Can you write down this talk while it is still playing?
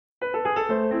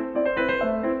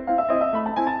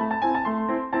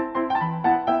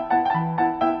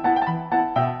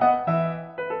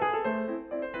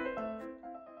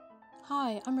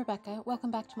Rebecca.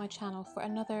 Welcome back to my channel for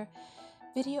another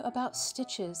video about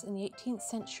stitches in the 18th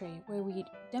century, where we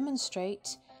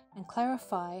demonstrate and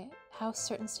clarify how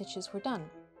certain stitches were done.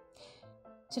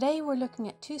 Today we're looking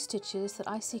at two stitches that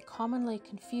I see commonly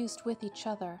confused with each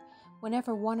other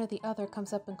whenever one or the other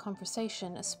comes up in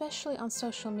conversation, especially on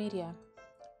social media.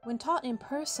 When taught in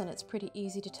person, it's pretty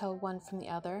easy to tell one from the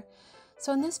other,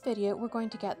 so in this video we're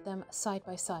going to get them side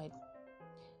by side.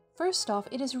 First off,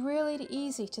 it is really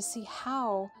easy to see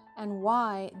how and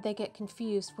why they get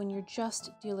confused when you're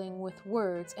just dealing with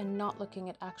words and not looking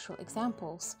at actual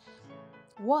examples.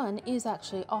 One is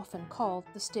actually often called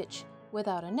the stitch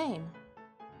without a name.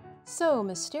 So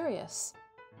mysterious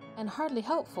and hardly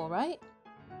helpful, right?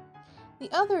 The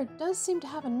other does seem to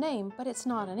have a name, but it's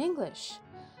not in English.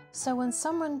 So when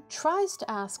someone tries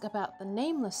to ask about the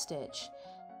nameless stitch,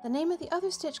 the name of the other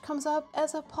stitch comes up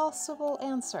as a possible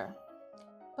answer.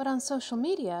 But on social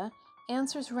media,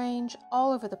 answers range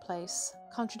all over the place,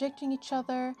 contradicting each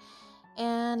other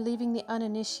and leaving the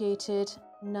uninitiated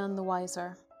none the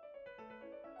wiser.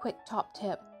 Quick top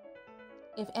tip.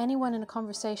 If anyone in a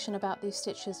conversation about these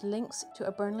stitches links to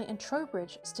a Burnley and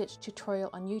Trowbridge stitch tutorial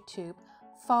on YouTube,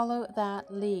 follow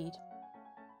that lead.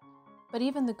 But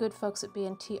even the good folks at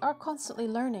B&T are constantly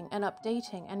learning and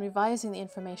updating and revising the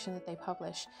information that they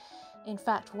publish. In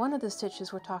fact, one of the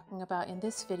stitches we're talking about in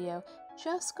this video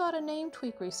just got a name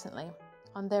tweak recently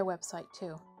on their website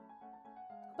too.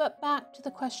 But back to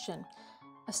the question,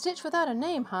 a stitch without a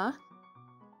name, huh?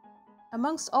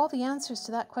 Amongst all the answers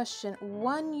to that question,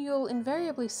 one you'll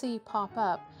invariably see pop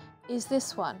up is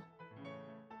this one.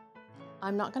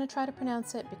 I'm not going to try to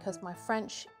pronounce it because my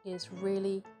French is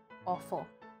really awful.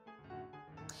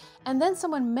 And then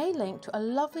someone may link to a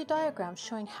lovely diagram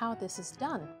showing how this is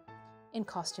done in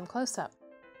costume close-up.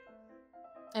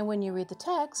 And when you read the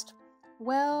text,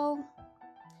 well,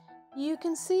 you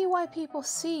can see why people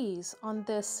seize on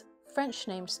this French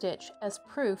named stitch as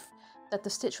proof that the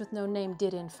stitch with no name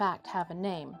did in fact have a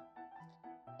name.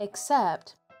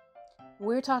 Except,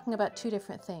 we're talking about two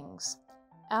different things,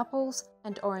 apples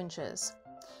and oranges.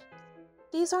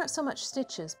 These aren't so much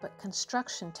stitches, but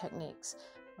construction techniques,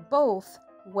 both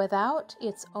without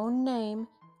its own name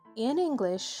in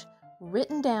English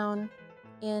written down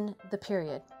in the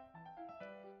period.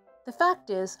 The fact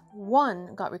is,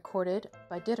 one got recorded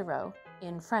by Diderot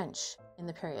in French in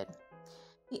the period.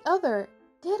 The other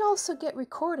did also get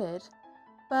recorded,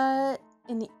 but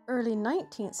in the early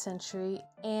 19th century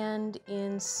and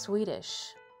in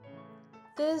Swedish.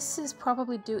 This is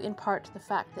probably due in part to the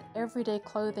fact that everyday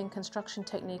clothing construction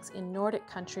techniques in Nordic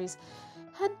countries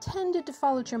had tended to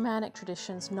follow Germanic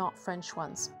traditions, not French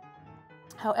ones.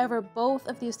 However, both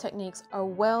of these techniques are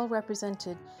well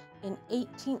represented in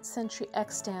 18th century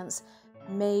extants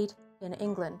made in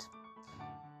England.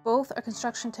 Both are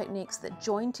construction techniques that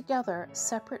join together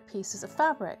separate pieces of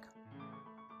fabric.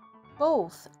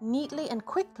 Both neatly and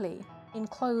quickly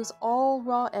enclose all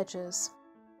raw edges.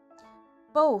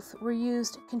 Both were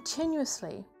used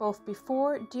continuously, both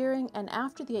before, during, and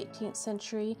after the 18th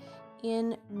century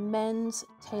in men's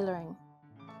tailoring.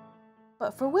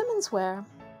 But for women's wear,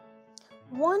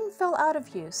 one fell out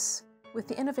of use with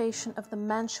the innovation of the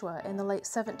mantua in the late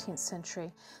 17th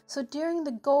century. So during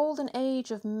the golden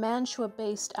age of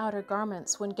mantua-based outer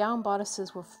garments, when gown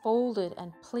bodices were folded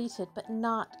and pleated but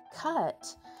not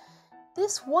cut,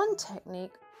 this one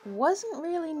technique wasn't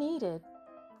really needed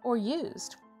or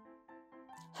used.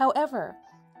 However,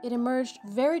 it emerged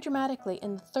very dramatically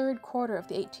in the third quarter of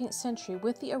the 18th century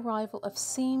with the arrival of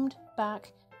seamed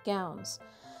back gowns,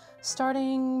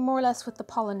 starting more or less with the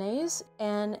Polonaise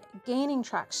and gaining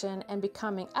traction and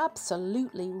becoming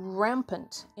absolutely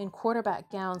rampant in quarterback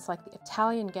gowns like the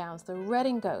Italian gowns, the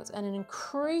Redingotes, and an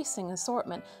increasing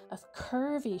assortment of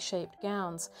curvy shaped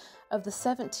gowns of the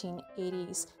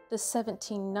 1780s, the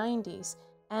 1790s,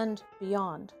 and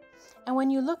beyond. And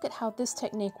when you look at how this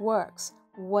technique works,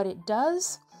 what it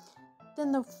does,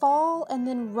 then the fall and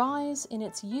then rise in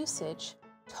its usage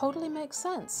totally makes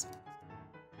sense.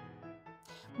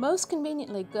 Most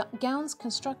conveniently, gowns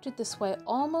constructed this way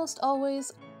almost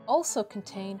always also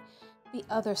contain the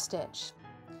other stitch.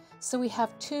 So we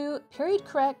have two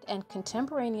period-correct and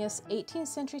contemporaneous 18th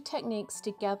century techniques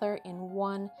together in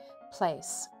one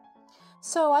place.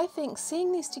 So I think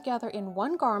seeing these together in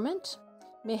one garment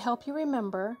may help you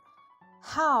remember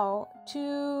how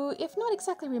to, if not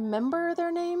exactly remember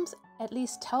their names, at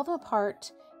least tell them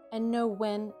apart and know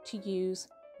when to use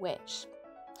which.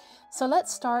 So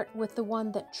let's start with the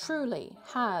one that truly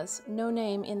has no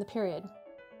name in the period.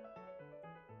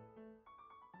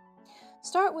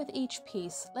 Start with each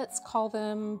piece. Let's call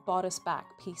them bodice back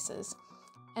pieces.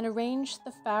 and arrange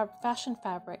the fashion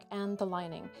fabric and the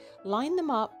lining. Line them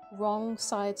up wrong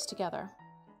sides together.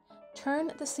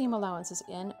 Turn the seam allowances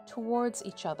in towards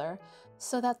each other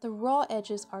so that the raw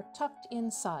edges are tucked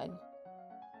inside.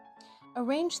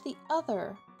 Arrange the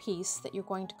other piece that you're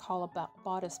going to call a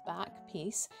bodice back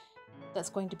piece that's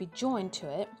going to be joined to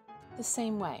it the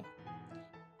same way.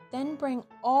 Then bring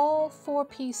all 4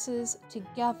 pieces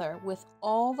together with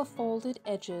all the folded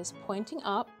edges pointing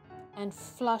up and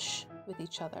flush with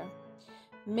each other.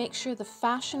 Make sure the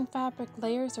fashion fabric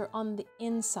layers are on the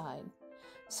inside.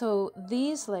 So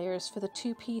these layers for the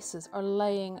 2 pieces are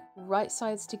laying right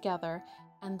sides together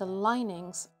and the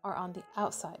linings are on the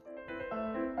outside.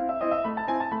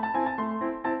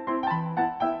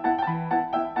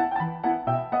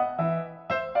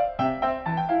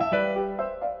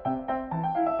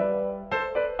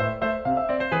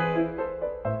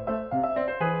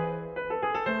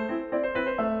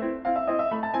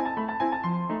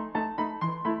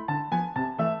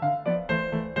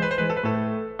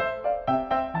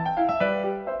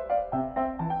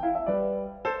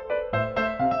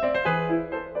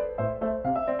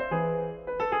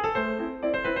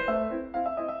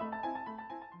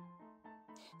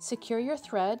 Secure your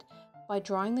thread by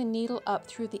drawing the needle up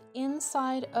through the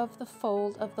inside of the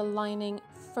fold of the lining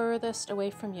furthest away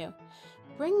from you.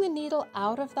 Bring the needle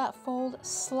out of that fold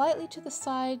slightly to the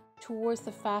side towards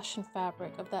the fashion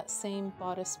fabric of that same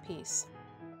bodice piece.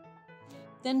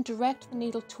 Then direct the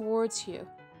needle towards you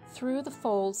through the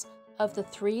folds of the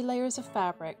 3 layers of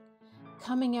fabric,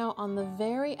 coming out on the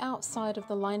very outside of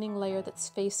the lining layer that's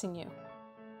facing you.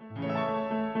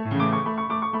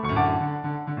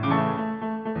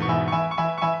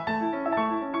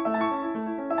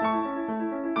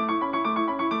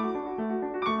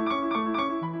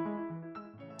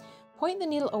 Point the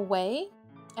needle away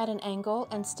at an angle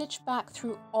and stitch back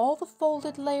through all the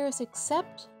folded layers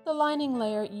except the lining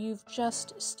layer you've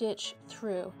just stitched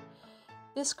through.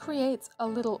 This creates a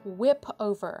little whip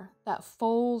over that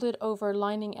folded over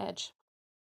lining edge.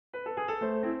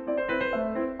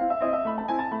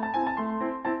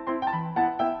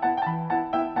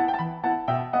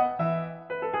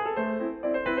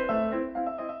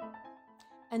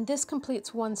 And this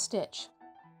completes 1 stitch.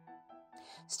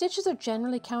 Stitches are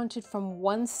generally counted from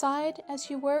one side as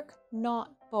you work,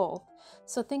 not both.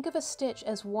 So think of a stitch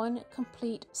as 1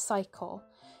 complete cycle.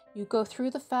 You go through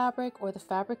the fabric or the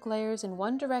fabric layers in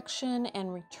one direction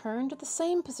and return to the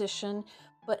same position,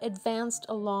 but advanced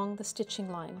along the stitching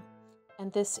line.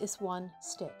 And this is 1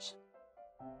 stitch.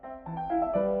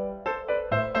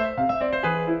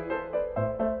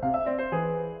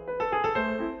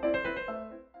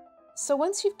 So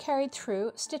once you've carried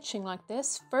through stitching like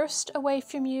this, first away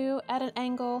from you at an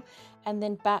angle and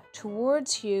then back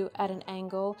towards you at an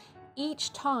angle,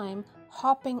 each time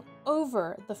hopping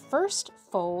over the first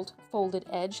folded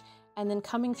edge and then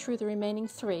coming through the remaining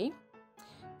 3,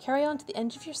 carry on to the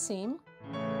end of your seam.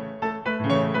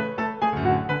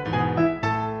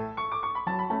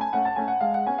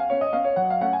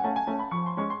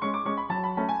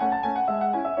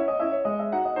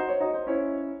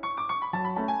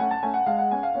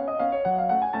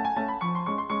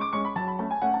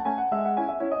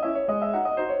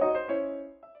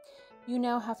 You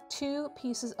now have 2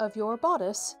 pieces of your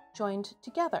bodice joined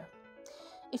together.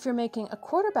 If you're making a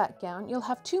quarterback gown, you'll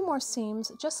have 2 more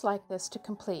seams just like this to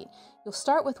complete. You'll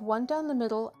start with 1 down the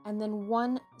middle and then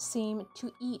 1 seam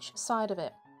to each side of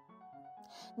it.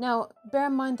 Now, bear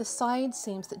in mind the side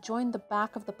seams that join the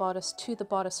back of the bodice to the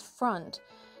bodice front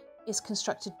is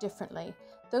constructed differently.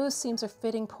 Those seams are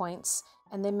fitting points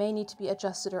and they may need to be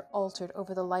adjusted or altered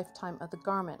over the lifetime of the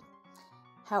garment.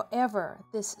 However,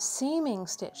 this seaming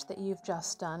stitch that you've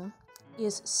just done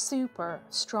is super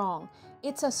strong.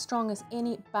 It's as strong as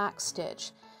any back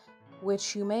stitch,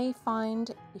 which you may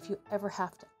find if you ever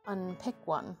have to unpick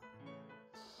one.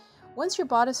 Once your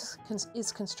bodice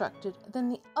is constructed, then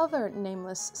the other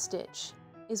nameless stitch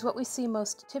is what we see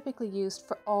most typically used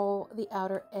for all the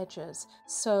outer edges.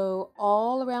 So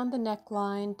all around the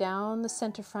neckline, down the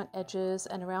center front edges,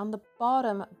 and around the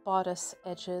bottom bodice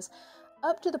edges,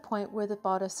 up to the point where the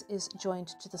bodice is joined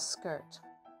to the skirt.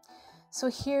 So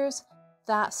here's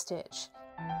that stitch.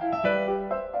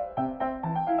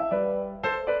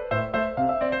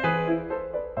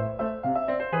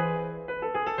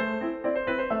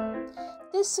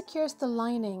 This secures the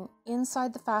lining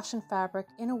inside the fashion fabric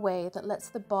in a way that lets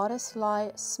the bodice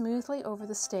lie smoothly over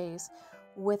the stays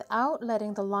without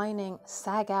letting the lining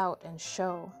sag out and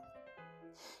show.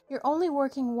 You're only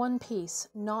working 1 piece,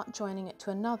 not joining it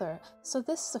to another, so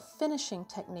this is a finishing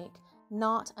technique,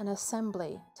 not an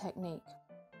assembly technique.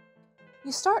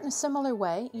 You start in a similar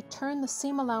way. You turn the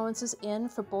seam allowances in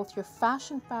for both your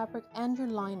fashion fabric and your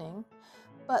lining,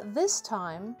 but this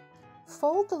time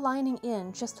fold the lining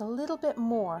in just a little bit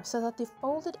more so that the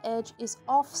folded edge is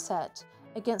offset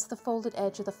against the folded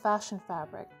edge of the fashion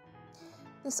fabric.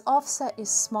 This offset is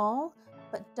small,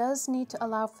 but does need to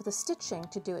allow for the stitching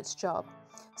to do its job.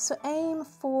 So aim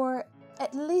for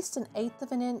at least 1/8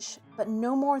 of an inch, but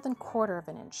no more than 1/4 of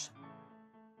an inch.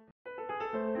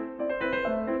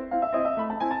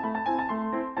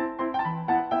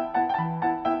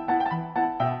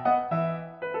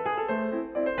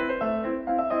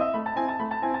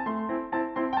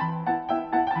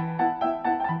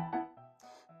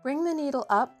 Bring the needle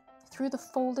up through the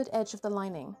folded edge of the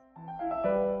lining.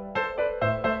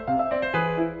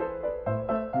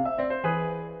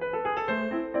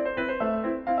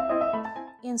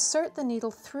 Insert the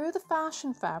needle through the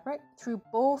fashion fabric, through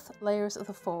both layers of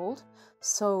the fold,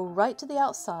 so right to the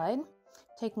outside,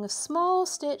 taking a small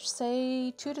stitch,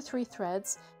 say 2 to 3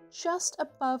 threads, just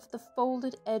above the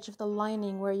folded edge of the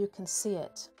lining where you can see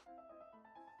it.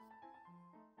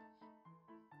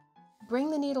 Bring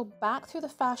the needle back through the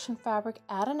fashion fabric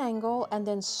at an angle and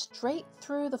then straight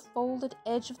through the folded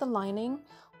edge of the lining,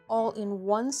 all in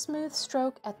one smooth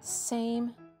stroke at the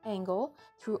same angle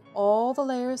through all the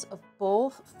layers of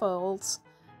both folds,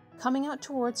 coming out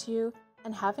towards you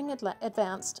and having it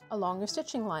advanced along your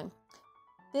stitching line.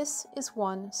 This is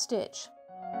one stitch.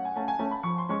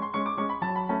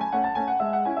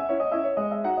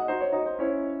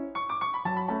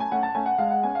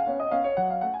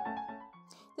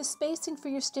 The spacing for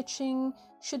your stitching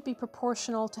should be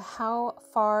proportional to how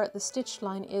far the stitch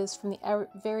line is from the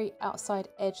very outside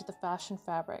edge of the fashion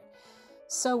fabric.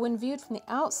 So when viewed from the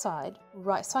outside,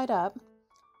 right side up,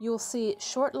 you'll see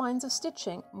short lines of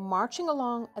stitching marching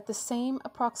along at the same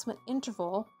approximate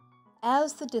interval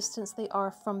as the distance they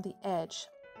are from the edge.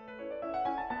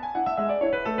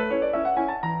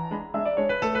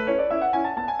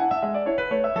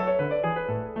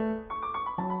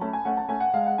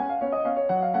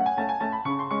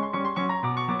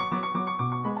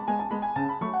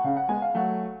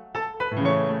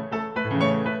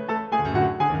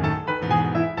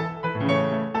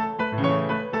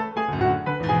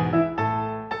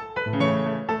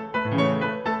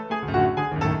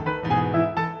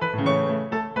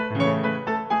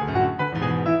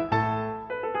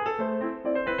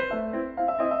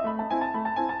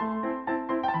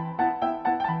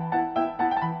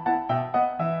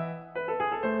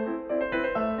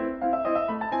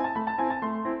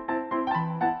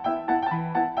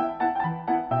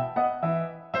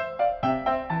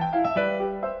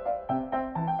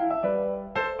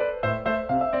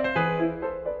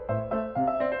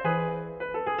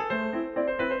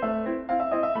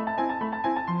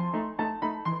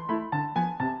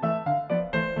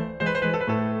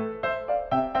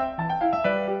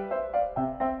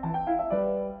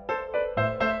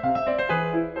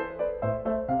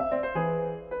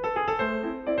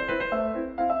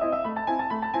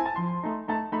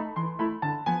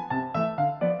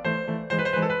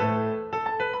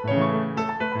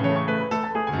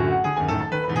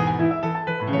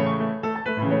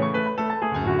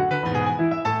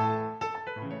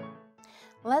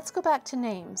 Let's go back to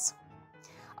names.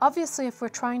 Obviously, if we're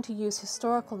trying to use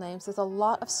historical names, there's a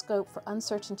lot of scope for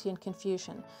uncertainty and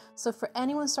confusion. So for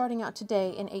anyone starting out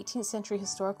today in 18th century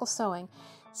historical sewing,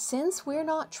 since we're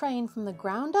not trained from the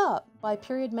ground up by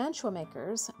period mantua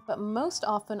makers, but most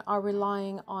often are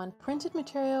relying on printed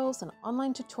materials and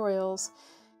online tutorials,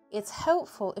 it's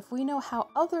helpful if we know how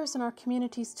others in our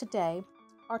communities today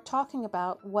are talking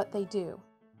about what they do.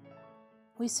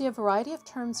 We see a variety of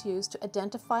terms used to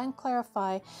identify and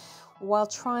clarify while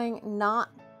trying not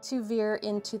to veer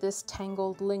into this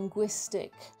tangled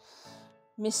linguistic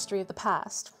mystery of the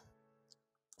past.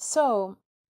 So,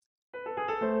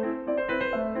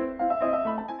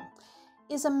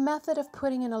 is a method of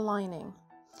putting in a lining.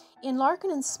 In Larkin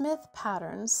and Smith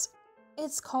patterns,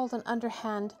 it's called an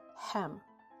underhand hem,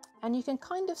 and you can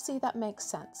kind of see that makes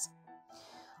sense.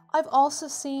 I've also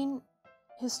seen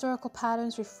historical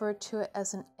patterns refer to it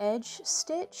as an edge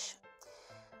stitch,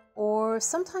 or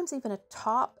sometimes even a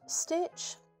top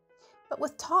stitch. But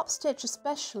with top stitch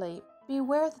especially,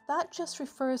 beware that that just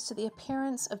refers to the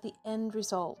appearance of the end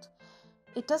result.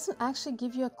 It doesn't actually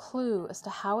give you a clue as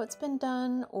to how it's been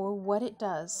done or what it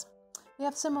does. We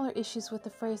have similar issues with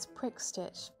the phrase prick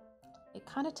stitch. It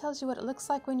kind of tells you what it looks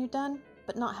like when you're done,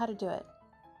 but not how to do it.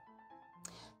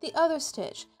 The other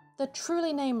stitch, the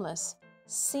truly nameless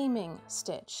seaming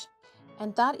stitch,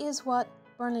 and that is what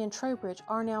Burnley and Trowbridge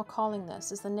are now calling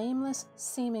this, is the nameless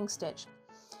seaming stitch.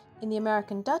 In the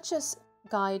American Duchess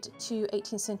guide to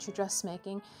 18th century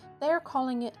dressmaking, they are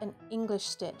calling it an English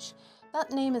stitch.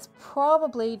 That name is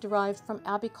probably derived from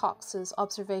Abby Cox's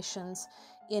observations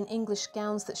in English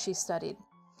gowns that she studied.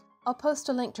 I'll post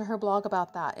a link to her blog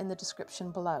about that in the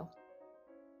description below.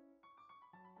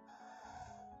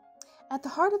 At the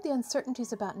heart of the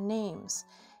uncertainties about names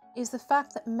is the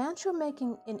fact that mantua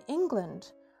making in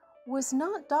England was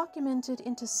not documented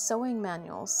into sewing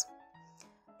manuals.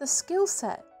 The skill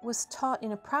set was taught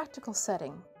in a practical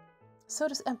setting,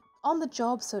 on the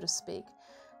job, so to speak,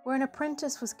 where an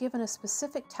apprentice was given a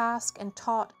specific task and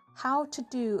taught how to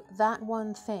do that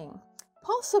one thing,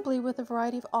 possibly with a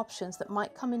variety of options that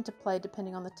might come into play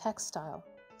depending on the textile.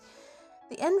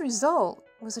 The end result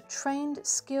was a trained,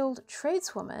 skilled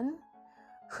tradeswoman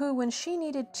who, when she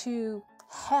needed to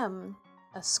hem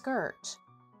a skirt,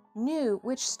 knew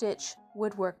which stitch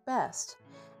would work best.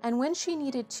 And when she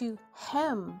needed to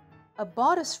hem a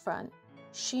bodice front,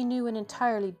 she knew an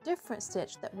entirely different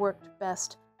stitch that worked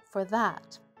best for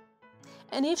that.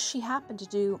 And if she happened to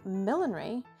do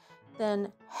millinery,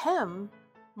 then hem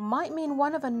might mean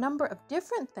one of a number of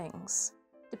different things,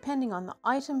 depending on the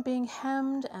item being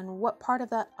hemmed and what part of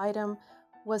that item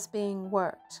was being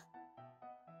worked.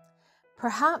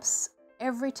 Perhaps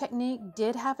every technique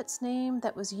did have its name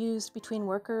that was used between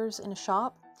workers in a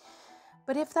shop,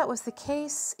 but if that was the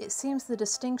case, it seems the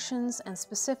distinctions and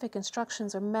specific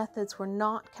instructions or methods were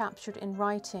not captured in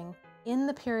writing in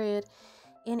the period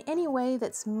in any way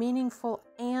that's meaningful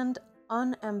and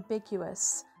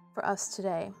unambiguous for us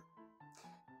today.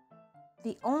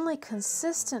 The only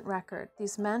consistent record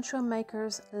these mantua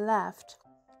makers left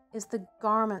is the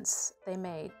garments they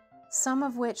made, some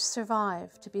of which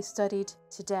survive to be studied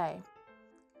today.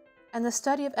 And the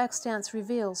study of extants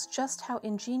reveals just how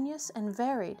ingenious and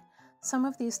varied some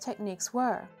of these techniques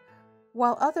were,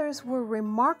 while others were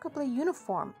remarkably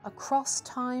uniform across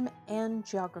time and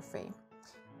geography.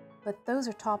 But those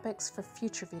are topics for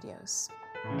future videos.